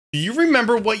Do you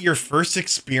remember what your first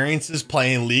experiences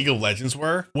playing League of Legends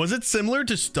were? Was it similar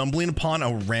to stumbling upon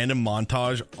a random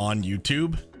montage on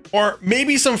YouTube? Or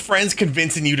maybe some friends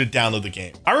convincing you to download the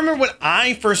game. I remember when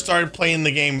I first started playing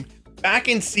the game back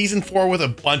in season 4 with a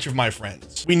bunch of my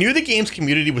friends. We knew the game's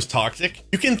community was toxic.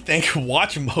 You can thank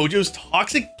Watch Mojo's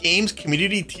toxic games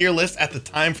community tier list at the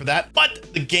time for that,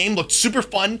 but the game looked super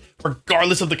fun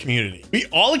regardless of the community. We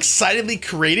all excitedly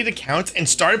created accounts and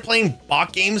started playing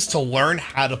bot games to learn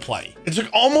how to play. It took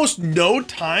almost no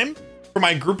time for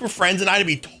my group of friends and I to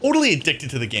be totally addicted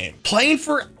to the game, playing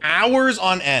for hours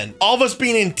on end, all of us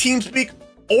being in TeamSpeak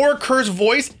or Curse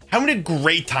voice, having a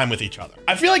great time with each other.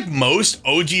 I feel like most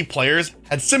OG players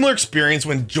had similar experience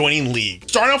when joining League,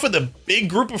 starting off with a big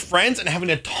group of friends and having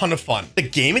a ton of fun. The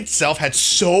game itself had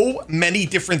so many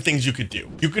different things you could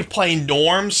do. You could play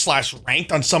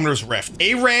norm/ranked on Summoner's Rift,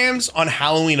 ARAMs on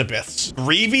Halloween Abyss,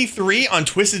 3v3 on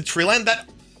Twisted Treeland that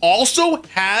also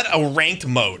had a ranked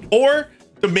mode, or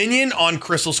Dominion on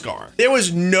Crystal Scar. There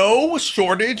was no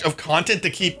shortage of content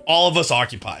to keep all of us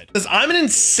occupied. Because I'm an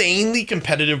insanely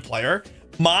competitive player,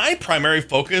 my primary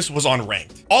focus was on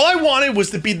ranked. All I wanted was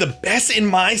to be the best in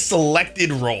my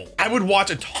selected role. I would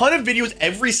watch a ton of videos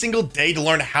every single day to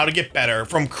learn how to get better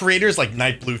from creators like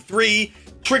Nightblue3,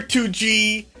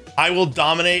 Trick2G, I Will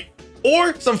Dominate,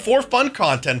 or some for fun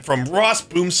content from Ross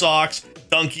Boomsocks,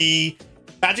 Donkey,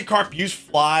 Magikarp Use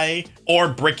Fly, or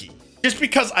Bricky, just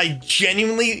because I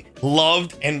genuinely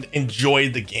loved and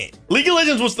enjoyed the game. League of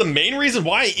Legends was the main reason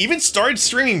why I even started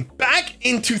streaming back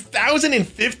in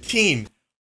 2015.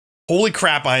 Holy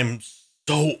crap, I'm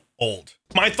so old.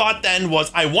 My thought then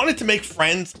was I wanted to make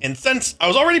friends, and since I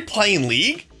was already playing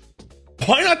League,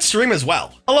 why not stream as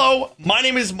well? Hello, my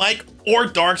name is Mike, or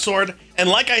Darksword, and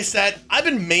like I said, I've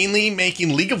been mainly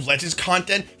making League of Legends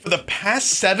content for the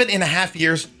past 7.5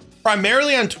 years,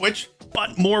 primarily on Twitch,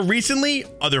 but more recently,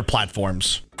 other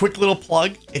platforms. Quick little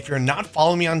plug, if you're not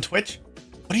following me on Twitch,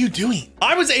 what are you doing?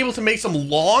 I was able to make some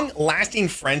long-lasting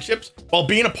friendships while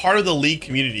being a part of the League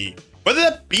community, whether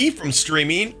that be from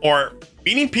streaming or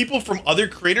meeting people from other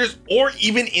creators or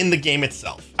even in the game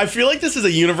itself. I feel like this is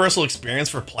a universal experience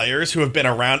for players who have been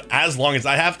around as long as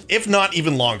I have, if not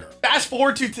even longer. Fast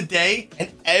forward to today,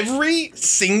 and every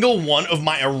single one of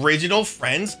my original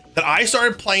friends that I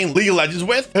started playing League of Legends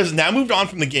with has now moved on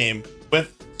from the game,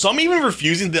 with some even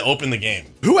refusing to open the game.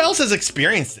 Who else has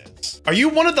experienced this? Are you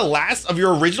one of the last of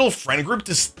your original friend group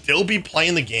to still be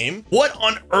playing the game? What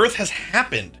on earth has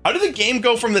happened? How did the game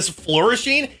go from this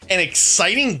flourishing and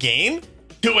exciting game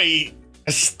to a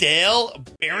stale,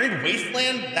 barren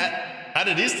wasteland that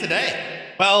it is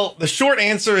today? Well, the short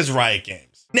answer is Riot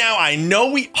Games. Now, I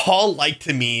know we all like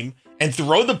to meme and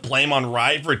throw the blame on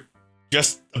Riot for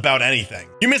just about anything.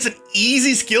 You miss an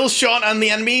easy skill shot on the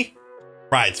enemy?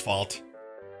 Riot's fault.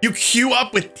 You queue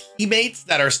up with teammates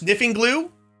that are sniffing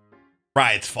glue?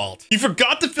 Riot's fault. You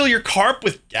forgot to fill your carp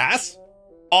with gas?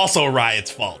 Also Riot's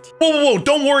fault. Whoa,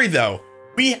 don't worry though.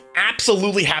 We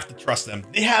absolutely have to trust them.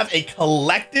 They have a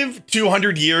collective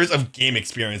 200 years of game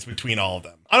experience between all of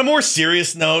them. On a more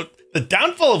serious note, the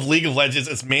downfall of League of Legends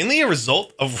is mainly a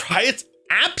result of Riot's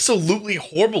absolutely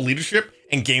horrible leadership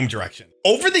and game direction.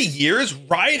 Over the years,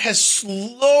 Riot has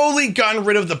slowly gotten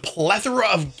rid of the plethora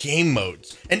of game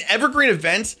modes and evergreen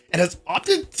events and has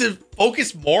opted to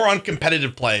focus more on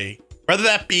competitive play, whether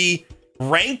that be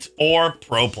ranked or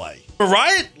pro play. For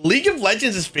Riot, League of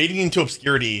Legends is fading into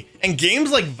obscurity, and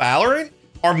games like Valorant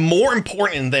are more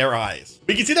important in their eyes.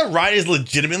 We can see that Riot is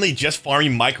legitimately just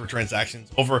farming microtransactions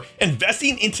over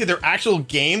investing into their actual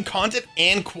game content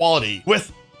and quality,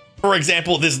 with, for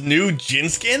example, this new Jhin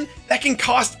skin that can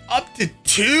cost up to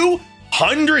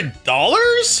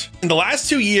 $200? In the last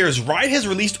 2 years, Riot has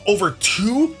released over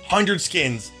 200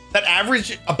 skins that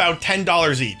average about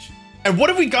 $10 each. And what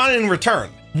have we gotten in return?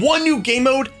 One new game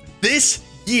mode this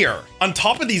year. On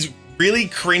top of these really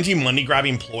cringy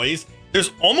money-grabbing ploys,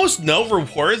 there's almost no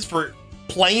rewards for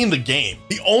playing the game.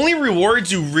 The only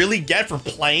rewards you really get for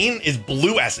playing is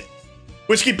blue essence,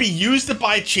 which can be used to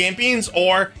buy champions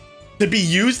or to be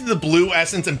used in the Blue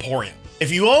Essence Emporium.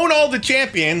 If you own all the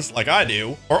champions, like I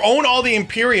do, or own all the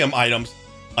Imperium items,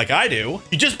 like I do,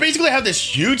 you just basically have this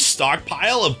huge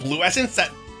stockpile of Blue Essence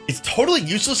that is totally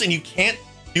useless and you can't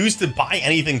use to buy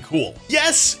anything cool.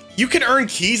 Yes, you can earn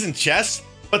keys and chests,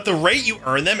 but the rate you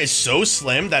earn them is so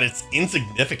slim that it's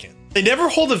insignificant. They never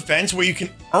hold events where you can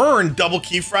earn double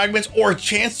key fragments or a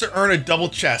chance to earn a double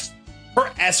chest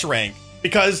per S rank,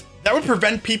 because that would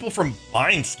prevent people from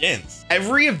buying skins.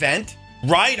 Every event,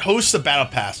 Riot hosts a battle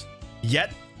pass.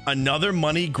 Yet another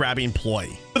money-grabbing ploy.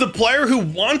 For the player who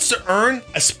wants to earn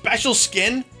a special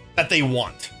skin that they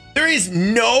want. There is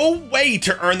no way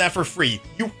to earn that for free.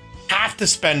 You have to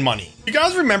spend money. You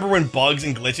guys remember when bugs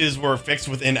and glitches were fixed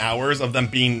within hours of them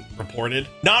being reported?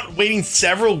 Not waiting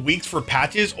several weeks for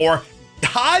patches, or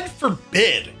God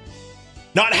forbid,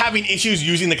 not having issues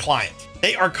using the client.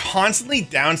 They are constantly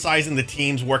downsizing the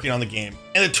teams working on the game,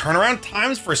 and the turnaround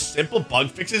times for simple bug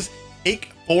fixes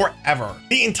take forever.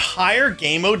 The entire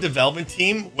game mode development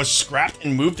team was scrapped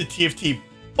and moved to TFT.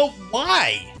 But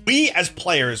why? We as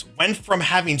players went from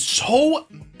having so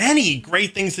many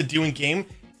great things to do in game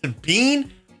to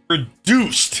being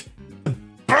reduced, to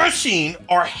bashing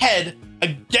our head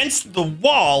against the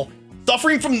wall,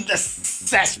 suffering from the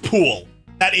cesspool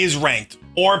that is ranked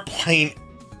or plain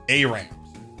A-ranks.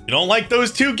 You don't like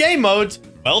those two game modes?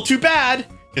 Well, too bad.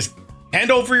 Just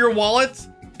hand over your wallets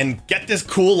and get this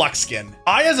cool luck skin.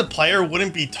 I, as a player,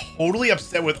 wouldn't be totally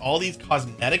upset with all these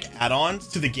cosmetic add-ons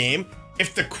to the game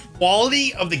if the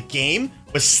quality of the game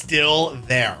was still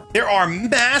there. There are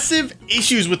massive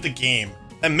issues with the game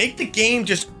that make the game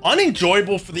just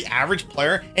unenjoyable for the average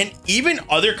player and even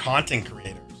other content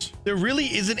creators. There really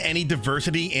isn't any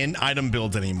diversity in item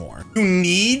builds anymore. You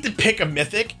need to pick a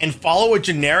mythic and follow a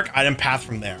generic item path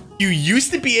from there. You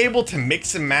used to be able to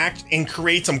mix and match and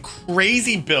create some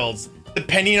crazy builds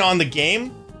depending on the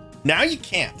game. Now you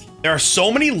can't. There are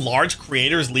so many large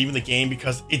creators leaving the game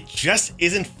because it just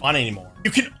isn't fun anymore. You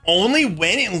can only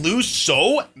win and lose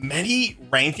so many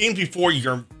ranked games before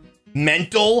your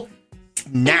mental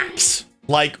snaps.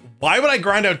 Like, why would I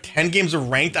grind out 10 games of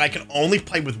ranked that I can only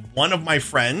play with one of my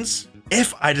friends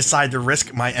if I decide to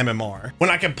risk my MMR, when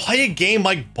I can play a game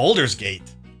like Baldur's Gate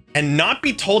and not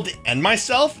be told to end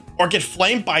myself or get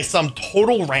flamed by some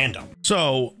total random?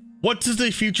 So, what does the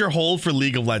future hold for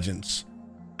League of Legends?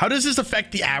 How does this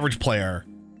affect the average player?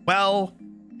 Well,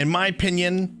 in my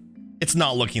opinion, it's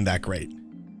not looking that great.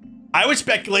 I would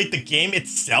speculate the game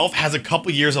itself has a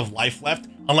couple years of life left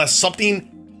unless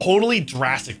something totally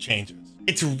drastic changes.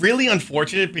 It's really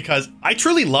unfortunate because I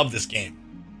truly love this game,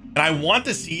 and I want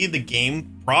to see the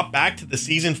game brought back to the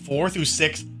season 4 through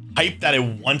 6 hype that it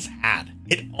once had.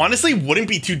 It honestly wouldn't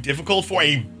be too difficult for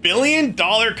a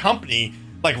billion-dollar company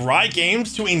like Riot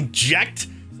Games to inject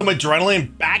some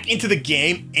adrenaline back into the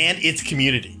game and its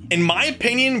community. In my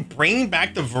opinion, bringing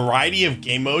back the variety of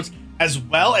game modes as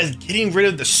well as getting rid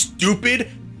of the stupid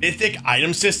mythic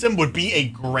item system would be a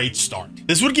great start.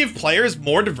 This would give players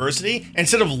more diversity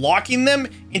instead of locking them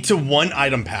into one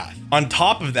item path. On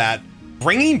top of that,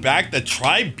 bringing back the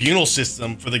tribunal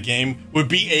system for the game would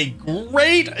be a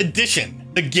great addition.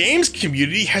 The game's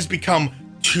community has become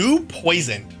too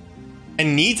poisoned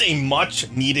and needs a much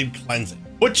needed cleansing.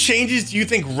 What changes do you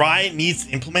think Riot needs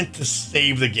to implement to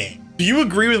save the game? Do you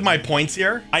agree with my points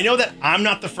here? I know that I'm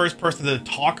not the first person to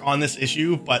talk on this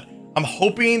issue, but I'm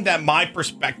hoping that my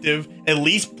perspective at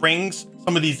least brings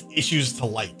some of these issues to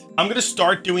light. I'm gonna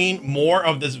start doing more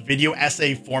of this video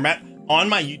essay format on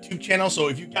my YouTube channel. So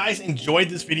if you guys enjoyed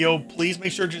this video, please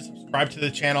make sure to subscribe to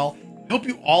the channel. I hope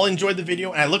you all enjoyed the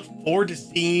video, and I look forward to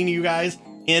seeing you guys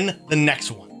in the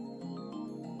next one.